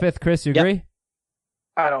Vladdy in the 5th. Chris, you agree?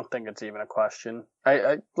 I don't think it's even a question.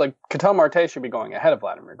 I like Ketel Marte should be going ahead of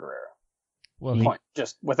Vladimir Guerrero. Well,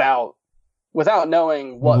 just without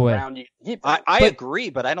knowing what round you can keep. I agree,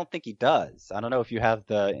 but I don't think he does. I don't know if you have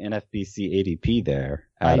the NFBC ADP there,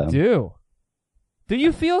 Adam. I do. Do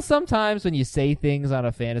you feel sometimes when you say things on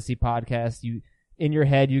a fantasy podcast, in your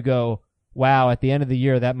head you go, wow, at the end of the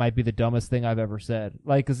year, that might be the dumbest thing I've ever said?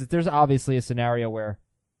 Like, because there's obviously a scenario where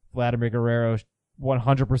Vladimir Guerrero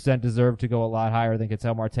 100% deserved to go a lot higher than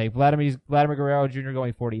Ketel Marte. Vladimir Guerrero Jr.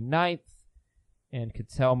 going 49th, and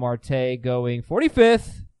Ketel Marte going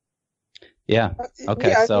 45th. Yeah.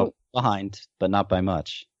 Okay, behind, but not by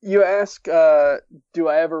much. You ask, do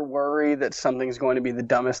I ever worry that something's going to be the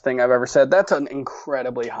dumbest thing I've ever said? That's an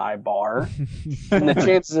incredibly high bar. And the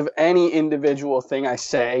chances of any individual thing I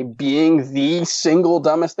say being the single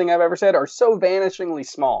dumbest thing I've ever said are so vanishingly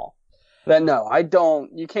small that no, I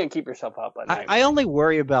don't. You can't keep yourself up at night. I only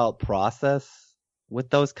worry about process with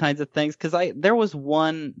those kinds of things because there was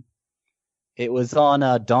one. It was on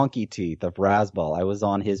Donkey Teeth of Rasball. I was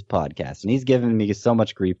on his podcast, and he's given me so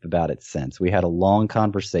much grief about it since. We had a long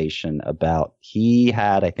conversation about he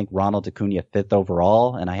had, I think, Ronald Acuna 5th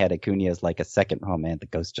overall, and I had Acuna as like a second. Oh, man, the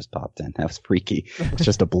ghost just popped in. That was freaky. It was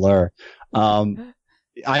just a blur. I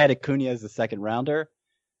had Acuna as the second rounder,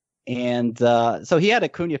 and so he had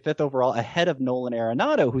Acuna 5th overall ahead of Nolan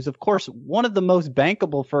Arenado, who's, of course, one of the most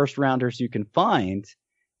bankable first-rounders you can find.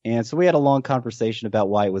 And so we had a long conversation about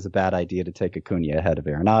why it was a bad idea to take Acuna ahead of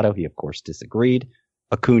Arenado. He, of course, disagreed.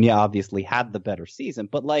 Acuna obviously had the better season.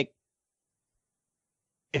 But,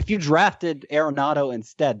 if you drafted Arenado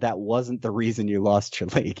instead, that wasn't the reason you lost your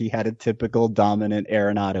league. He had a typical dominant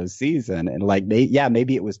Arenado season. And,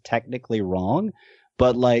 maybe it was technically wrong.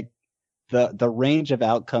 But, the range of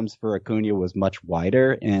outcomes for Acuna was much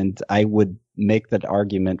wider. And I would make that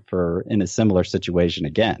argument in a similar situation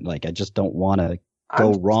again. I just don't want to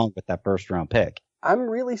go wrong with that first round pick. I'm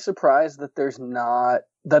really surprised that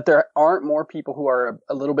there aren't more people who are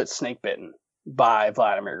a little bit snake bitten by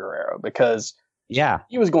Vladimir Guerrero because Yeah.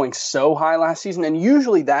 he was going so high last season. And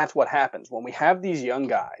usually that's what happens when we have these young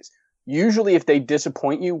guys. Usually if they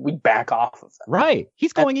disappoint you, we back off of them. Right.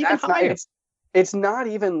 He's going even higher. It's not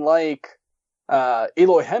even like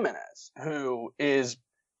Eloy Jimenez, who is,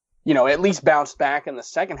 at least bounced back in the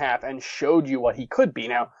second half and showed you what he could be.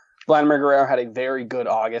 Now, Vladimir Guerrero had a very good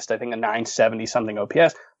August, I think a 970 something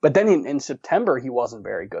OPS, but then in September he wasn't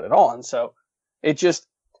very good at all. And so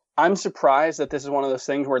I'm surprised that this is one of those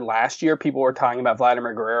things where last year people were talking about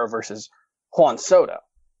Vladimir Guerrero versus Juan Soto.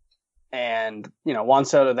 And, Juan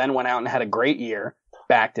Soto then went out and had a great year,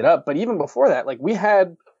 backed it up. But even before that, like we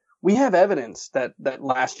have evidence that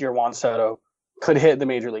last year Juan Soto could hit the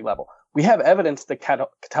major league level. We have evidence that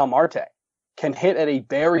Ketel Marte can hit at a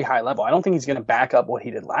very high level. I don't think he's going to back up what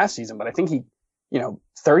he did last season, but I think he,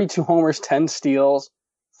 32 homers, 10 steals,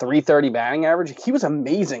 330 batting average. He was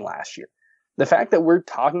amazing last year. The fact that we're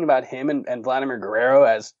talking about him and Vladimir Guerrero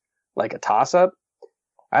as like a toss-up,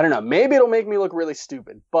 I don't know. Maybe it'll make me look really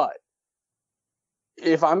stupid, but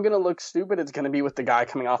if I'm going to look stupid, it's going to be with the guy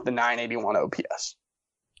coming off the 981 OPS.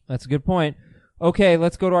 That's a good point. Okay,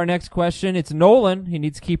 let's go to our next question. It's Nolan. He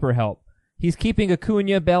needs keeper help. He's keeping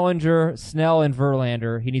Acuna, Bellinger, Snell, and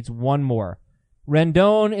Verlander. He needs one more.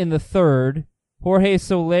 Rendon in the 3rd, Jorge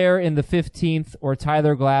Soler in the 15th, or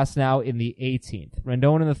Tyler Glasnow in the 18th.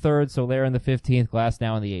 Rendon in the 3rd, Soler in the 15th,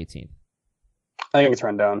 Glasnow in the 18th. I think it's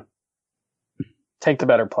Rendon. Take the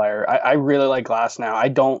better player. I really like Glasnow. I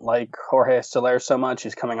don't like Jorge Soler so much.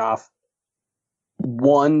 He's coming off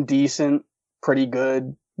one decent, pretty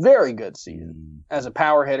good, very good season as a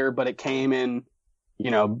power hitter, but it came in,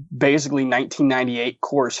 basically 1998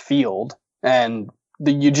 Coors Field, and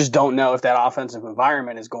you just don't know if that offensive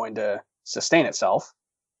environment is going to sustain itself.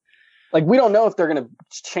 Like, we don't know if they're going to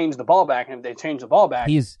change the ball back, and if they change the ball back...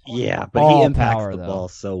 but he impacts the ball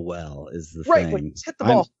so well is the thing. Right, he's hit the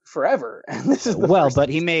ball forever, and this is but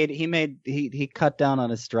he cut down on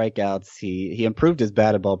his strikeouts. He improved his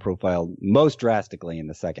batted ball profile most drastically in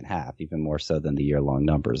the second half, even more so than the year-long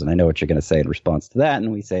numbers. And I know what you're going to say in response to that,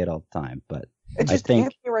 and we say it all the time, but I think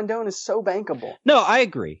Anthony Rendon is so bankable. No, I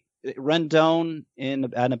agree. Rendon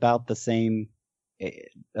in about the same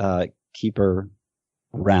keeper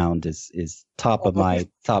round is top of my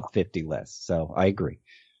top 50 list. So I agree.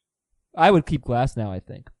 I would keep Glasnow, I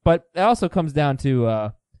think. But it also comes down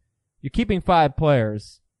to you're keeping 5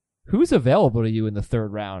 players. Who's available to you in the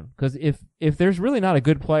 3rd round? Because if there's really not a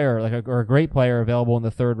good player or a great player available in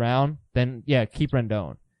the 3rd round, then yeah, keep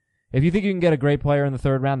Rendon. If you think you can get a great player in the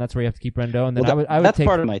 3rd round, that's where you have to keep Rendon. Then I would that's take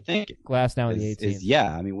part of my thinking. Glasnow in the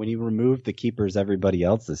 18th. I mean, when you remove the keepers everybody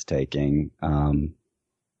else is taking,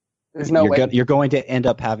 there's no way. You're going to end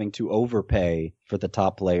up having to overpay for the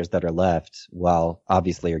top players that are left, while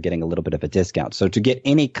obviously you're getting a little bit of a discount. So to get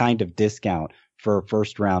any kind of discount for a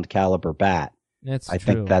first-round caliber bat, I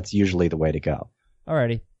think that's usually the way to go.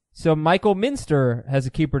 Alrighty. So Michael Minster has a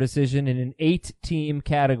keeper decision in an 8-team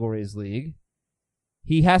categories league.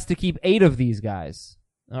 He has to keep 8 of these guys.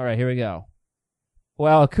 All right, here we go.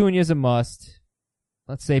 Well, Acuna's a must.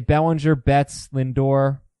 Let's say Bellinger, Betts,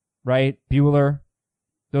 Lindor, right? Buehler.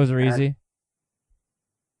 Those are easy.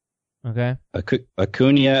 Okay.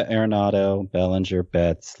 Acuna, Arenado, Bellinger,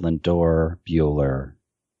 Betts, Lindor, Buehler.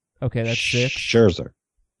 Okay, that's 6. Scherzer.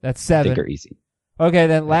 That's 7. I think are easy. Okay,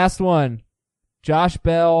 then last one. Josh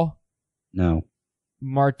Bell. No.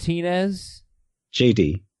 Martinez.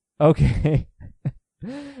 JD. Okay.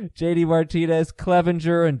 JD Martinez,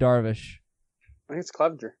 Clevenger, and Darvish. I think it's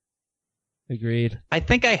Clevenger. Agreed. I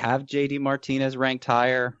think I have JD Martinez ranked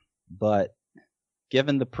higher, but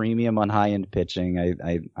given the premium on high-end pitching,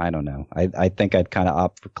 I don't know. I think I'd kind of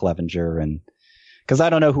opt for Clevenger, and because I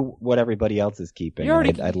don't know what everybody else is keeping.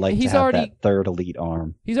 I'd like to have that third elite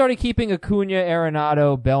arm. He's already keeping Acuna,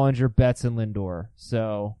 Arenado, Bellinger, Betts, and Lindor.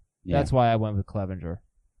 So that's why I went with Clevenger.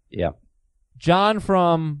 Yeah. John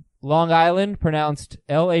from Long Island, pronounced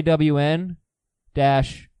LAWN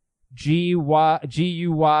GUYLAN.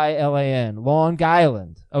 Long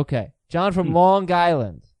Island. Okay. John from Long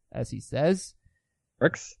Island, as he says.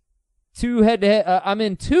 Works. 2 head-to-head. I'm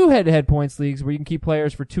in 2 head-to-head points leagues where you can keep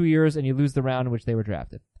players for 2 years and you lose the round in which they were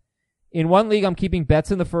drafted. In one league, I'm keeping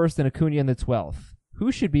Betts in the 1st and Acuna in the 12th.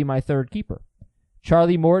 Who should be my 3rd keeper?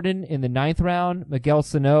 Charlie Morton in the 9th round, Miguel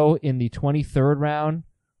Sano in the 23rd round,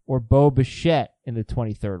 or Bo Bichette in the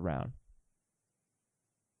 23rd round?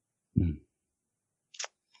 I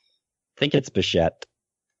think it's Bichette.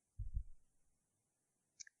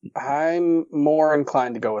 I'm more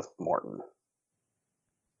inclined to go with Morton.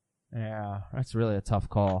 Yeah, that's really a tough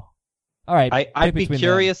call. All right. I'd be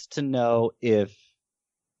curious to know if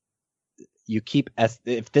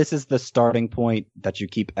if this is the starting point that you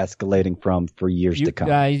keep escalating from for years to come.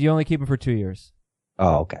 You only keep him for 2 years.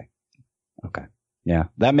 Oh, okay. Yeah,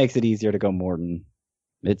 that makes it easier to go Morton.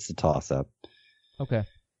 It's a toss-up. Okay.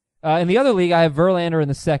 In the other league, I have Verlander in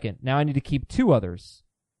the second. Now I need to keep 2 others.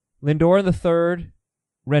 Lindor in the third,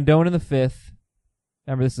 Rendon in the fifth.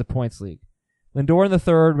 Remember, this is a points league. Lindor in the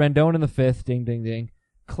third, Rendon in the fifth, ding, ding, ding.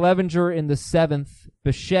 Clevenger in the seventh,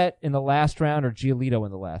 Bichette in the last round, or Giolito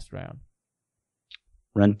in the last round?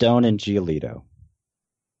 Rendon and Giolito.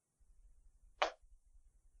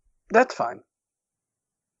 That's fine.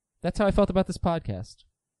 That's how I felt about this podcast.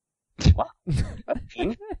 Wow.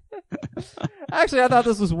 Actually, I thought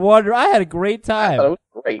this was wonderful. I had a great time. I thought it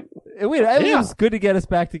was great. It was good to get us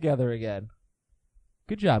back together again.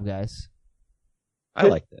 Good job, guys. I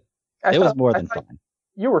liked it. It was more than fun.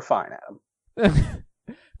 You were fine, Adam.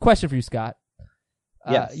 Question for you, Scott.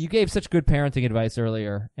 Yes. You gave such good parenting advice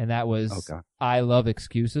earlier, and that was, I love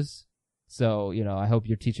excuses. So, I hope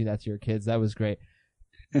you're teaching that to your kids. That was great.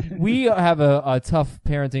 We have a tough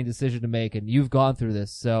parenting decision to make, and you've gone through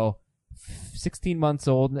this. So, 16 months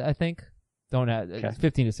old, I think.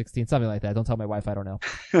 15 to 16, something like that. Don't tell my wife I don't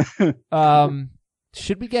know.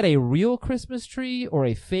 Should we get a real Christmas tree or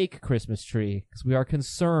a fake Christmas tree? Because we are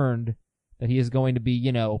concerned that he is going to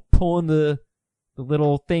be, pulling the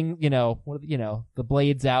little thing, the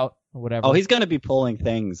blades out or whatever. Oh, he's going to be pulling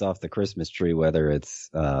things off the Christmas tree, whether it's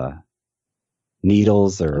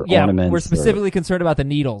needles or ornaments. We're specifically concerned about the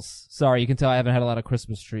needles. Sorry, you can tell I haven't had a lot of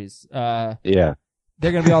Christmas trees. Yeah.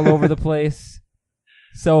 They're going to be all over the place.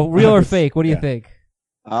 So, real or fake? What do you think?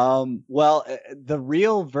 Well, the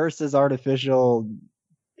real versus artificial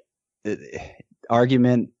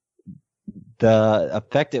argument, the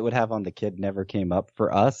effect it would have on the kid never came up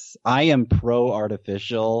for us. I am pro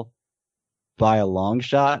artificial by a long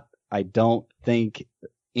shot. I don't think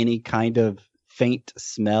any kind of faint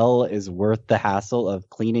smell is worth the hassle of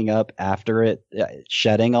cleaning up after it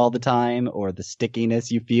shedding all the time, or the stickiness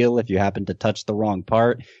you feel if you happen to touch the wrong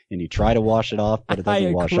part and you try to wash it off, but it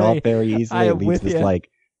doesn't wash off very easily. It leaves this like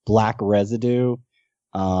black residue.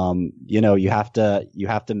 You have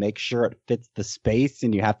to make sure it fits the space,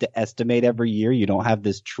 and you have to estimate every year. You don't have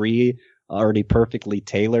this tree already perfectly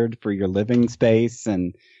tailored for your living space,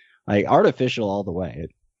 and like artificial all the way.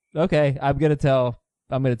 Okay, I'm gonna tell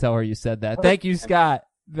her you said that. Thank you, Scott.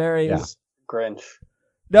 Grinch.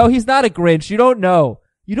 No, he's not a Grinch. You don't know.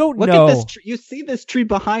 Look at this tree. You see this tree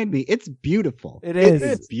behind me? It's beautiful. It is.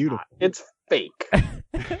 It's beautiful. It's fake.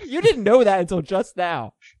 You didn't know that until just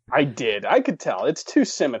now. I did. I could tell. It's too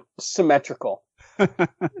symmetrical. I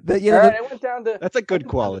went down to. That's a good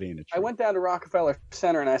quality in a tree. I went down to Rockefeller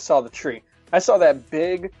Center and I saw the tree. I saw that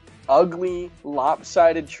big, ugly,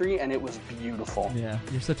 lopsided tree, and it was beautiful. Yeah,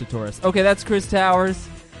 you're such a tourist. Okay, that's Chris Towers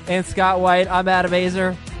and Scott White. I'm Adam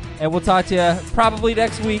Azer, and we'll talk to you probably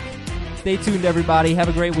next week. Stay tuned, everybody. Have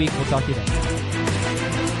a great week. We'll talk to you next.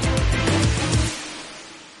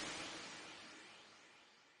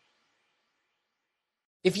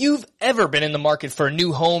 If you've ever been in the market for a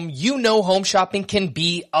new home, you know home shopping can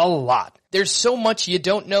be a lot. There's so much you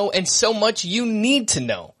don't know and so much you need to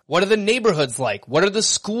know. What are the neighborhoods like? What are the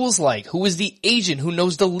schools like? Who is the agent who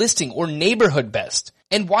knows the listing or neighborhood best?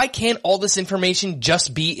 And why can't all this information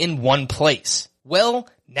just be in one place? Well,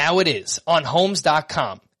 now it is on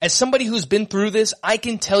Homes.com. As somebody who's been through this, I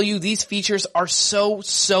can tell you these features are so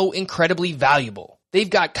incredibly valuable. They've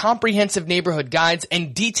got comprehensive neighborhood guides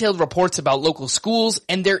and detailed reports about local schools,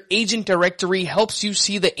 and their agent directory helps you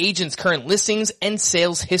see the agent's current listings and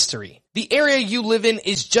sales history. The area you live in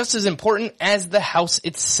is just as important as the house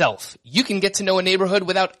itself. You can get to know a neighborhood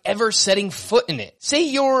without ever setting foot in it. Say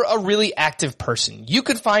you're a really active person. You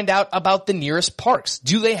could find out about the nearest parks.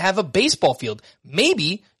 Do they have a baseball field?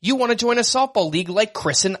 Maybe you want to join a softball league like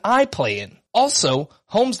Chris and I play in. Also,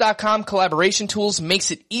 Homes.com collaboration tools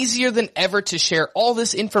makes it easier than ever to share all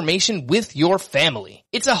this information with your family.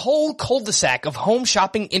 It's a whole cul-de-sac of home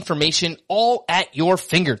shopping information all at your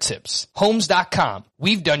fingertips. Homes.com.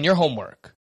 We've done your homework.